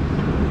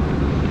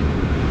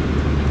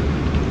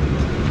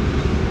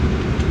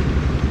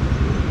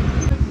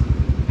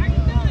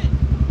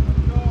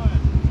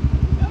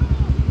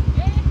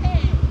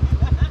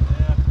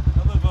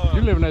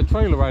 You live in that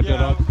trailer right there,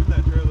 don't you? Yeah,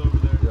 that trailer over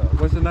there. Yeah.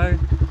 What's your name?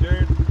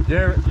 Jared.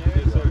 Jared?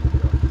 Yes, sir.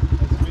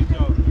 Nice to meet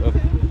y'all.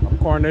 I'm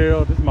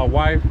Cornell. This is my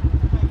wife,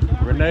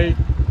 Renee.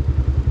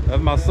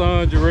 That's my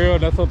son, Jarrell.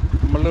 That's my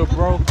little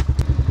bro.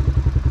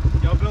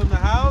 Y'all building a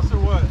house or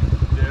what?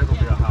 Yeah, it'll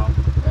be a house.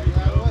 There you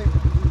go.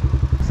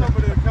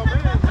 Somebody to come in.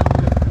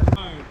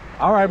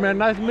 All right, man.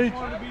 Nice to meet you.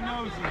 Want to be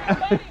nosy.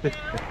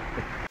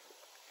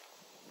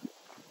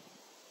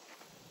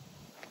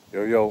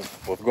 Yo,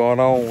 what's going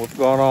on? What's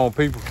going on,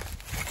 people?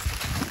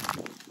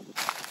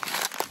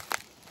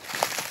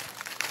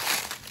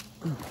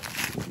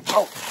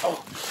 Oh.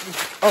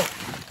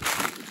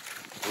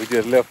 We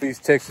just left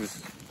East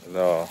Texas and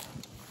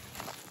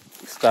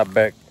we stopped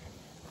back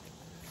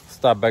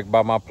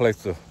by my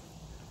place to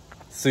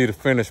see the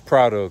finished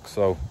product.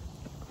 So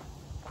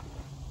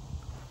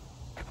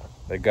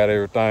they got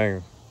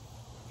everything.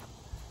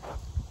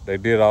 They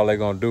did all they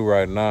gonna do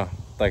right now. I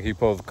think he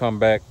supposed to come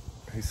back.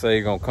 He said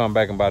he gonna come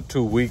back in about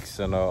 2 weeks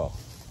and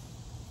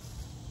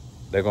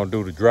they're gonna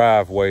do the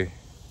driveway.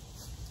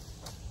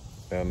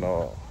 And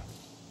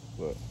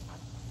but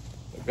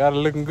they got it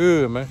looking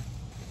good, man.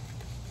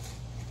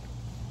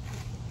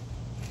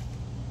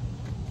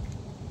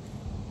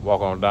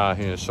 Walk on down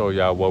here and show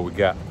y'all what we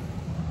got.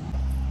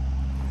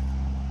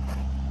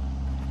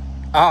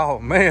 Oh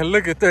man,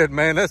 look at that,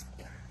 man. That's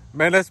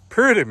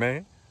pretty,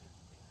 man.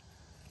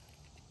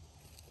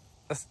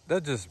 That's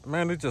just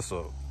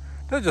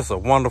That's just a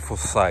wonderful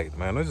sight,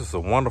 man. It's just a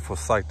wonderful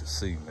sight to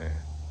see, man.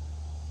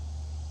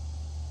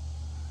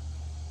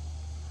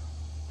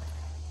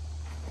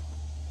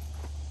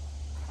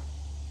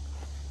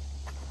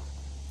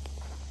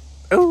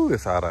 Oh,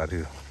 it's hot out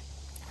here.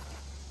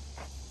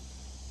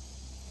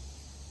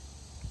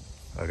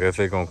 I guess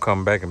they're gonna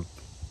come back and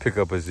pick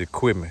up his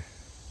equipment.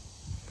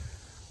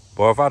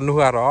 Boy, if I knew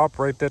how to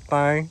operate that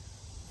thing,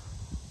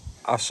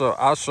 I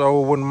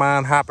sure wouldn't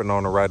mind hopping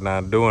on it right now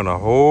and doing a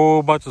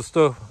whole bunch of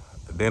stuff.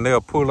 Then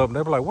they'll pull up and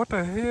they'll be like, what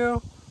the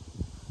hell?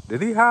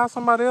 Did he hire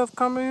somebody else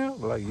come in?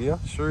 I'm like, yeah,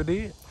 sure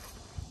did.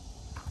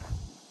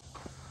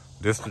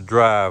 This the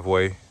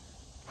driveway. You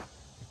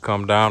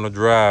come down the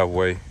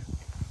driveway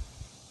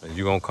and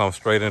you're gonna come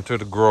straight into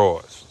the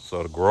garage.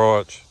 So the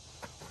garage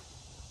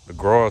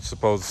is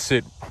supposed to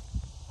sit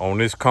on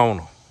this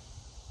corner.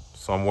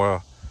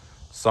 Somewhere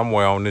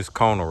on this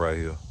corner right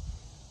here.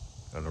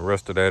 And the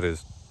rest of that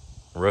is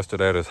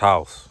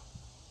house.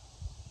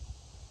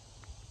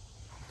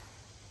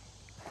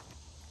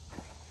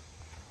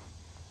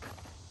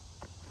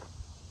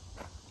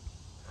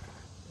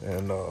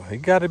 And he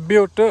got it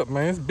built up,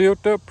 man. It's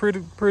built up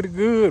pretty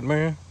good,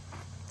 man.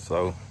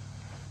 So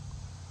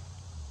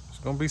it's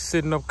gonna be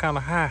sitting up kind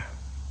of high.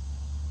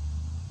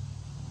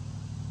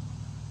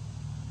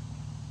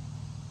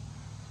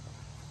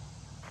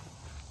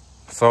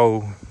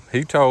 So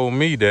he told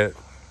me that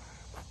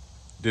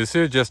this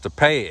is just a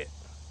pad.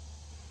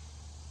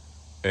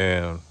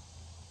 And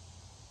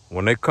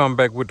when they come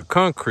back with the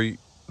concrete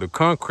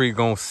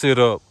gonna sit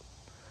up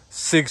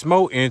 6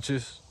 more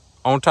inches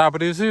on top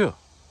of this hill.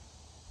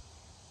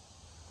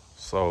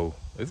 So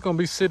it's gonna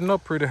be sitting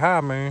up pretty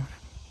high, man.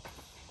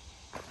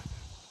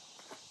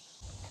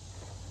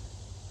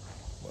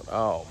 But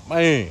oh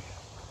man,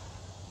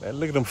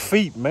 look at them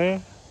feet,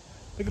 man.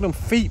 Look at them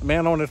feet,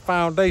 man, on that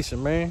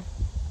foundation, man.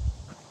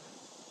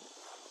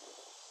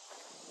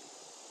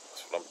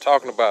 That's what I'm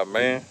talking about,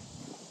 man.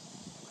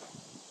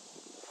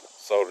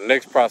 So the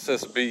next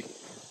process will be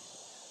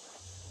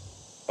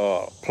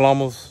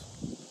plumbers.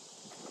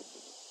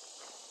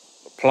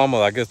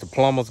 I guess the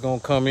plumber's gonna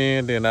come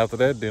in. Then after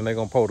that, then they're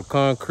gonna pour the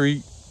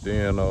concrete.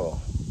 Then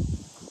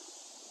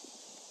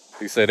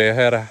he said they'll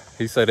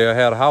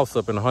have a house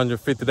up in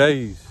 150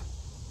 days.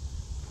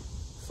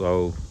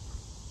 So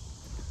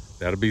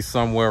that'll be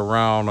somewhere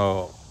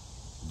around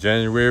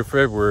January,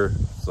 February.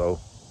 So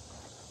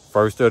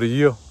first of the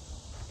year.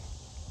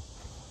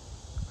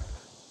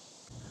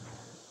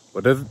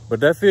 But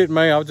that's it,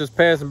 man. I was just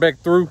passing back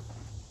through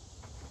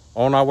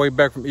on our way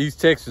back from East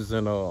Texas,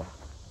 and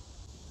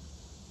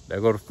there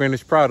go the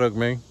finished product,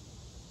 man.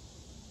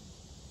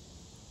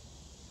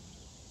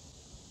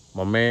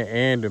 My man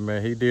Andy,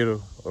 man, he did a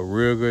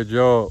real good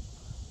job.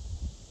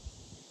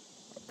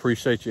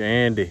 Appreciate you,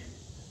 Andy.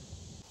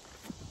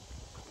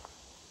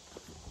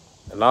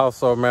 And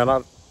also, man,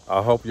 I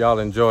hope y'all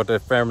enjoyed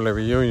that family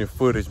reunion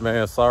footage,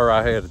 man. Sorry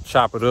I had to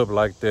chop it up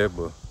like that,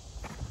 but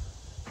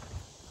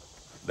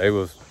they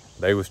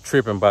was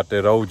tripping about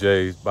that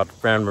about the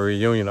family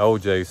reunion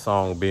OJ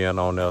song being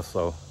on there,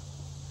 so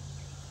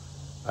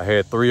I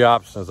had 3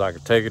 options. I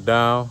could take it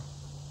down,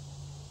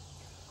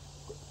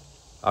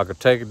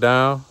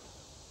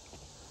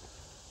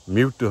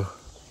 mute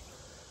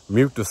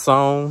the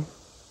song,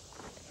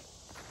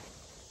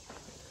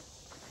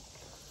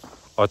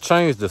 or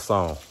change the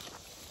song.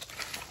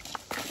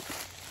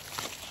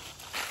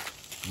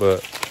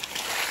 But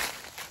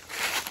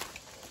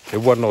it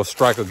wasn't no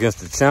strike against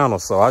the channel,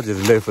 so I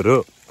just left it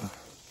up.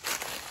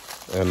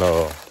 And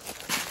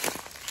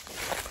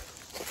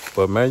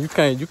but man, you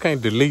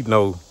can't delete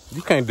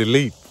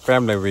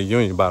family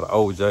reunion by the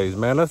OJs,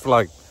 man. That's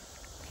like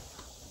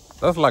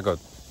a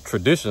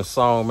tradition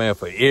song, man,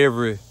 for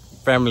every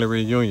family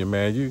reunion,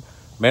 man.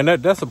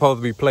 That's supposed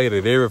to be played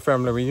at every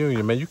family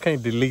reunion, man. You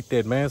can't delete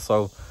that, man.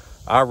 So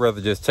I'd rather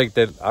just take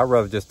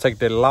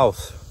that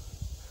loss.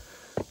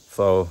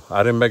 So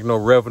I didn't make no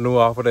revenue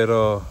off of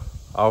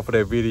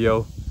that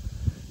video.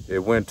 It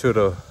went to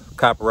the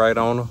copyright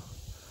owner.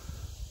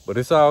 But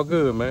it's all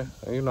good, man.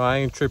 You know, I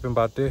ain't tripping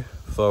about that.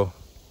 So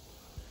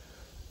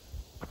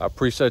I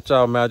appreciate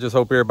y'all, man. I just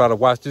hope everybody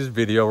watch this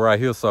video right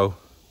here so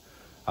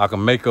I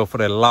can make up for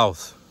that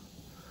loss.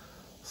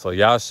 So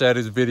y'all share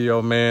this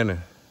video, man,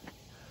 and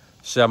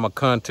share my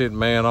content,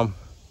 man. I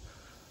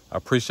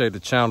appreciate the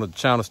channel. The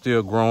channel's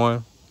still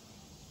growing.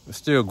 It's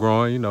still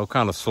growing, you know,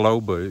 kind of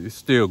slow, but it's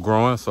still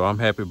growing. So I'm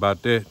happy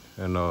about that.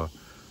 And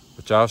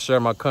but y'all share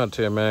my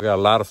content, man. Got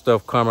a lot of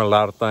stuff coming, a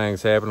lot of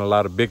things happening, a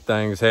lot of big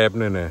things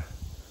happening, and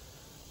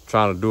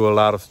trying to do a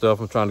lot of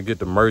stuff. I'm trying to get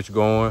the merch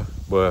going,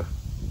 but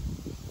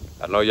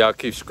I know y'all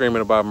keep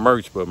screaming about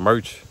merch, but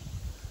merch,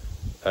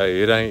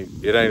 hey, it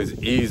ain't as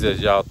easy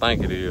as y'all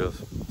think it is.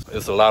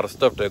 It's a lot of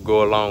stuff that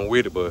go along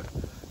with it, but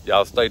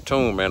y'all stay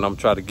tuned, man. I'm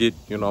trying to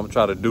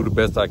do the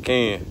best I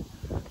can,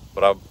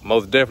 but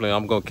most definitely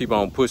I'm gonna keep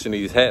on pushing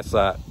these hats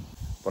out.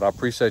 But I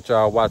appreciate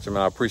y'all watching,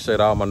 man. I appreciate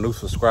all my new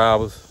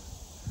subscribers.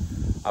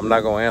 I'm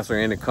not gonna answer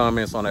any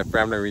comments on that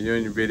family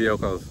reunion video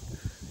because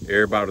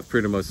everybody's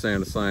pretty much saying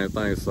the same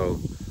thing. So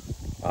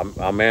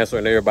I'm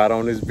answering everybody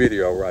on this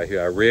video right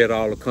here. I read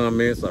all the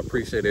comments. I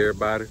appreciate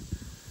everybody.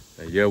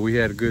 And yeah, we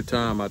had a good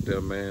time out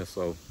there, man.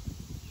 So,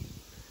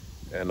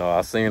 and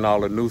I seen all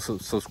the new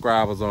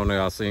subscribers on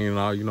there. I seen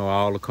all, you know,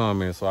 all the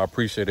comments. So I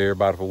appreciate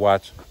everybody for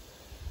watching.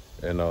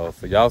 And so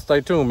y'all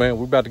stay tuned, man.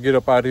 We about to get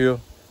up out here.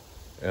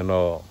 And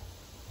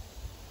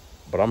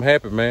but I'm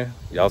happy, man.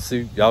 Y'all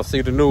see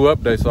the new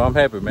update, so I'm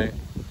happy, man.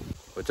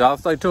 But y'all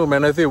stay tuned,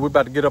 man. That's it. We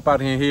about to get up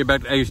out here and head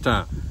back to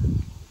H-Town.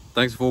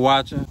 Thanks for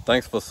watching.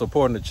 Thanks for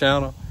supporting the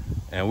channel.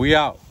 And we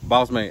out.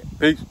 Boss man.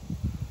 Peace.